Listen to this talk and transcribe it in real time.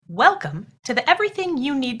Welcome to the Everything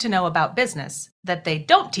You Need to Know About Business That They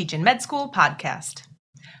Don't Teach in Med School podcast.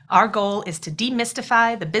 Our goal is to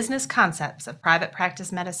demystify the business concepts of private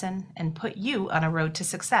practice medicine and put you on a road to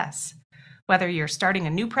success, whether you're starting a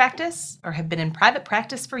new practice or have been in private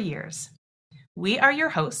practice for years. We are your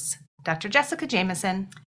hosts, Dr. Jessica Jameson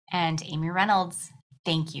and Amy Reynolds.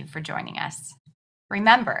 Thank you for joining us.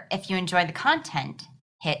 Remember, if you enjoy the content,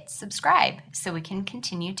 hit subscribe so we can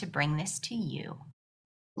continue to bring this to you.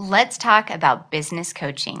 Let's talk about business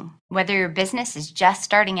coaching. Whether your business is just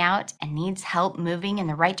starting out and needs help moving in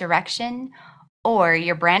the right direction, or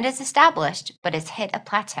your brand is established but has hit a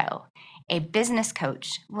plateau, a business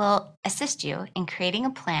coach will assist you in creating a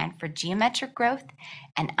plan for geometric growth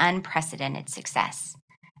and unprecedented success.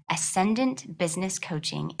 Ascendant Business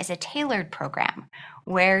Coaching is a tailored program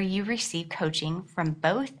where you receive coaching from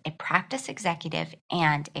both a practice executive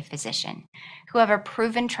and a physician who have a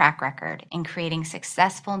proven track record in creating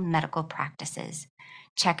successful medical practices.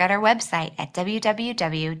 Check out our website at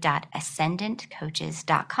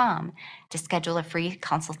www.ascendantcoaches.com to schedule a free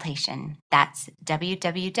consultation. That's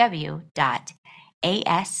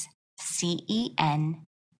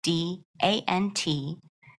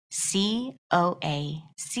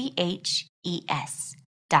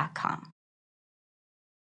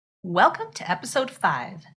Welcome to episode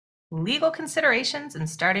 5, Legal Considerations in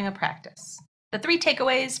Starting a Practice. The 3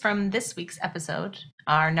 takeaways from this week's episode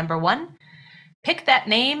are: number 1, pick that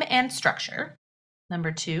name and structure.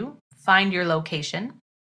 Number 2, find your location.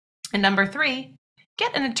 And number 3,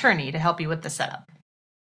 get an attorney to help you with the setup.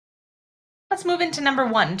 Let's move into number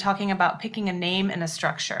 1, talking about picking a name and a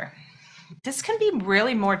structure. This can be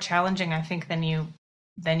really more challenging, I think, than you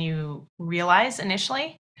realize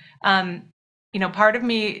initially. Part of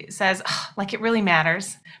me says, it really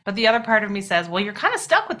matters. But the other part of me says, well, you're kind of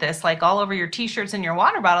stuck with this, all over your t-shirts and your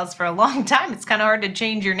water bottles for a long time. It's kind of hard to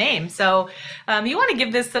change your name. So you want to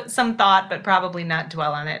give this some thought, but probably not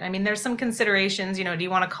dwell on it. I mean, there's some considerations. Do you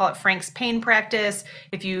want to call it Frank's Pain Practice?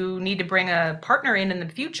 If you need to bring a partner in the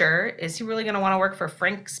future, is he really going to want to work for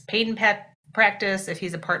Frank's Pain Practice if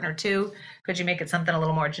he's a partner too? Could you make it something a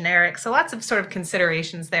little more generic? So lots of sort of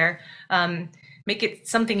considerations there. Make it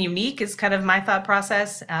something unique is kind of my thought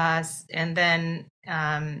process. And then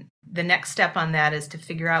the next step on that is to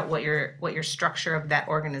figure out what your structure of that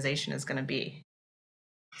organization is going to be.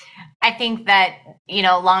 I think that,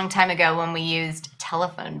 a long time ago when we used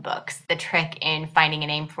telephone books, the trick in finding a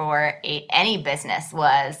name for any business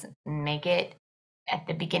was make it at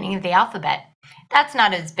the beginning of the alphabet. That's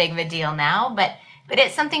not as big of a deal now, but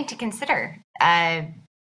it's something to consider.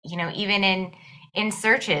 Even in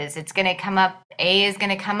searches, it's going to come up, A is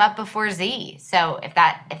going to come up before Z. So if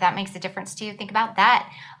that makes a difference to you, think about that.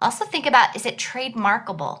 Also think about, is it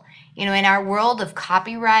trademarkable? In our world of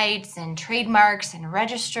copyrights and trademarks and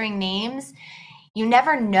registering names, you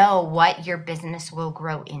never know what your business will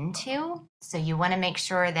grow into. So you want to make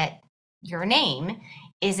sure that your name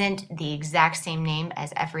isn't the exact same name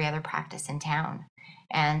as every other practice in town.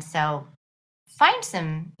 And so find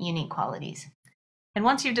some unique qualities. And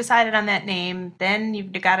once you've decided on that name, then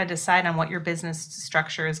you've got to decide on what your business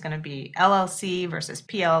structure is going to be. LLC versus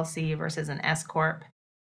PLC versus an S Corp.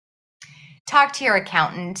 Talk to your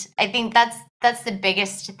accountant. I think that's the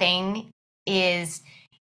biggest thing is,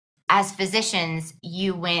 as physicians,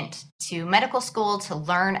 you went to medical school to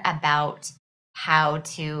learn about how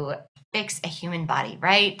to fix a human body,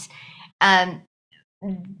 right?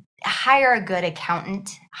 Hire a good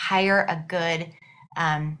accountant, hire a good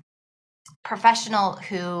professional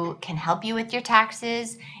who can help you with your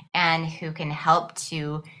taxes and who can help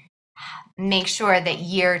to make sure that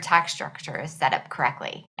your tax structure is set up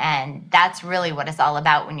correctly. And that's really what it's all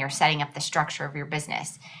about when you're setting up the structure of your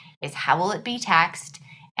business, is how will it be taxed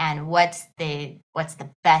and what's the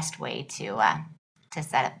best way to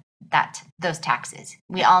set up those taxes.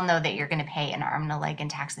 We all know that you're going to pay an arm and a leg in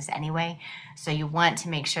taxes anyway, so you want to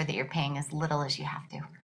make sure that you're paying as little as you have to.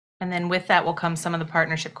 And then with that will come some of the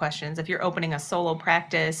partnership questions. If you're opening a solo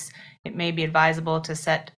practice, it may be advisable to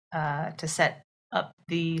set up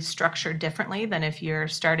the structure differently than if you're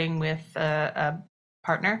starting with a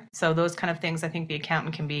partner. So those kind of things, I think the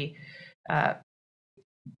accountant can be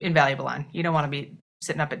invaluable on. You don't want to be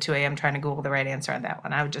sitting up at 2 a.m. trying to Google the right answer on that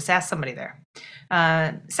one. I would just ask somebody there.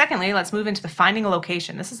 Secondly, let's move into the finding a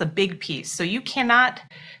location. This is a big piece. So you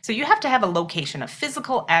have to have a location, a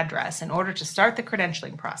physical address in order to start the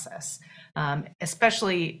credentialing process,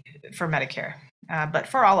 especially for Medicare, but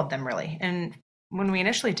for all of them really. And when we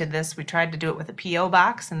initially did this, we tried to do it with a P.O.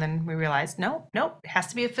 box, and then we realized, nope, it has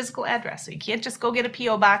to be a physical address. So you can't just go get a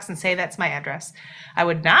P.O. box and say that's my address. I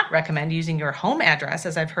would not recommend using your home address,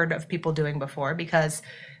 as I've heard of people doing before, because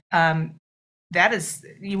that is,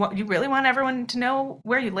 you really want everyone to know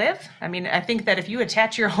where you live? I mean, I think that if you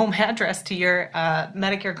attach your home address to your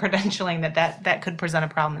Medicare credentialing, that could present a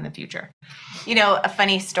problem in the future. You know, a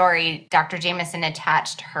funny story, Dr. Jameson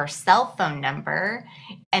attached her cell phone number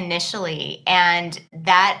initially, and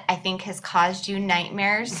that, I think, has caused you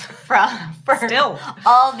nightmares for Still.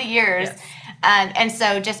 all the years. Yes. And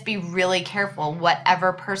so just be really careful.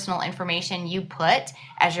 Whatever personal information you put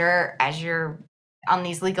as you're on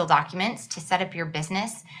these legal documents to set up your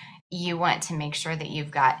business, you want to make sure that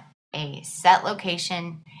you've got a set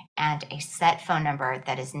location and a set phone number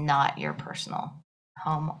that is not your personal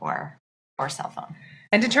home or cell phone.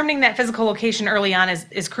 And determining that physical location early on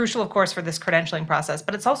is crucial, of course, for this credentialing process,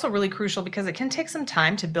 but it's also really crucial because it can take some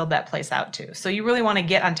time to build that place out too. So you really want to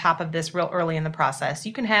get on top of this real early in the process.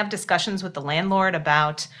 You can have discussions with the landlord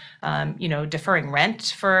about, deferring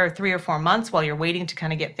rent for 3 or 4 months while you're waiting to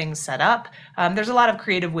kind of get things set up. There's a lot of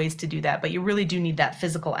creative ways to do that, but you really do need that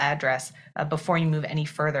physical address before you move any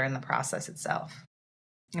further in the process itself.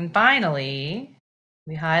 And finally,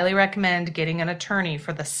 we highly recommend getting an attorney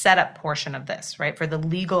for the setup portion of this, right? For the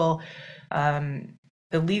legal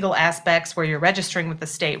aspects where you're registering with the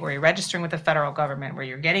state, where you're registering with the federal government, where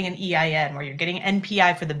you're getting an EIN, where you're getting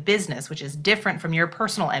NPI for the business, which is different from your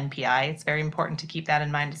personal NPI. It's very important to keep that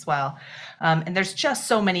in mind as well. And there's just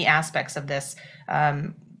so many aspects of this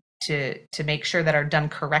to make sure that are done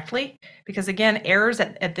correctly, because again, errors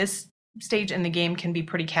at this stage in the game can be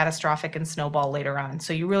pretty catastrophic and snowball later on.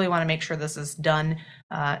 So you really want to make sure this is done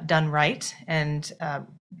right. And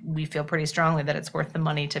we feel pretty strongly that it's worth the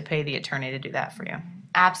money to pay the attorney to do that for you.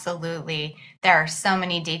 Absolutely. There are so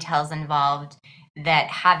many details involved that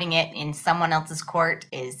having it in someone else's court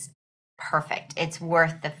is perfect. It's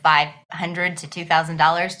worth the $500 to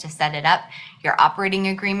 $2,000 to set it up. Your operating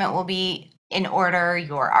agreement will be in order.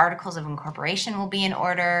 Your articles of incorporation will be in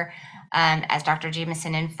order. As Dr.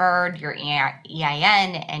 Jameson inferred, your EIN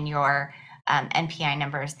and your NPI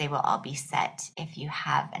numbers, they will all be set if you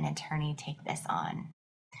have an attorney take this on.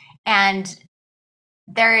 And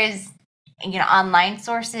there is, online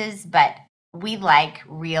sources, but we like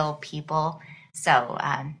real people. So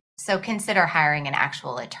consider hiring an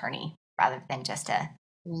actual attorney rather than just a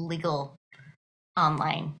legal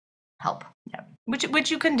online help. Yep. Which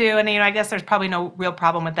you can do, and I guess there's probably no real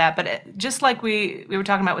problem with that. But just like we were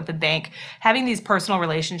talking about with the bank, having these personal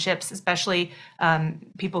relationships, especially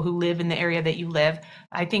people who live in the area that you live,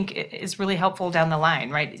 I think is really helpful down the line,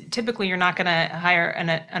 right? Typically, you're not going to hire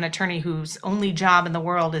an attorney whose only job in the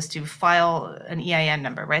world is to file an EIN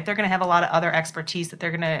number, right? They're going to have a lot of other expertise that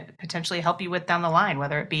they're going to potentially help you with down the line,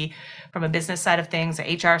 whether it be from a business side of things,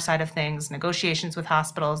 a HR side of things, negotiations with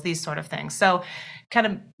hospitals, these sort of things. So kind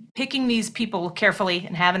of picking these people carefully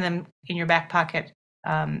and having them in your back pocket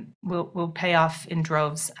will pay off in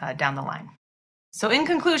droves down the line. So in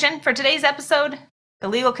conclusion, for today's episode, the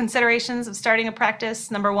legal considerations of starting a practice: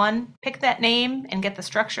 number 1, pick that name and get the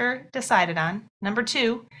structure decided on. Number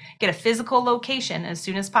 2, get a physical location as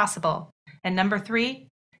soon as possible. And number 3,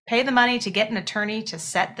 pay the money to get an attorney to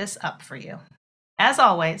set this up for you. As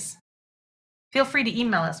always, feel free to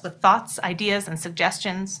email us with thoughts, ideas, and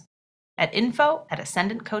suggestions at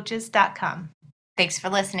info@ascendantcoaches.com. Thanks for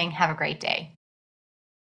listening. Have a great day.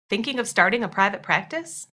 Thinking of starting a private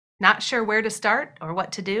practice? Not sure where to start or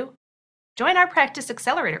what to do? Join our Practice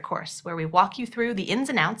Accelerator course, where we walk you through the ins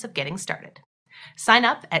and outs of getting started. Sign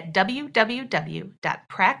up at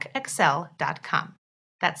www.pracaccel.com.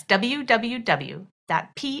 That's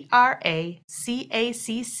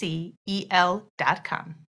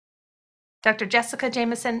www.pracaccel.com. Dr. Jessica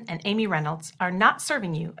Jameson and Amy Reynolds are not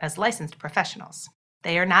serving you as licensed professionals.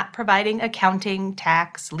 They are not providing accounting,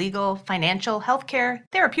 tax, legal, financial, healthcare,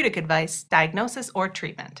 therapeutic advice, diagnosis, or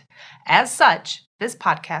treatment. As such, this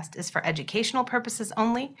podcast is for educational purposes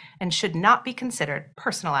only and should not be considered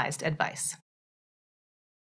personalized advice.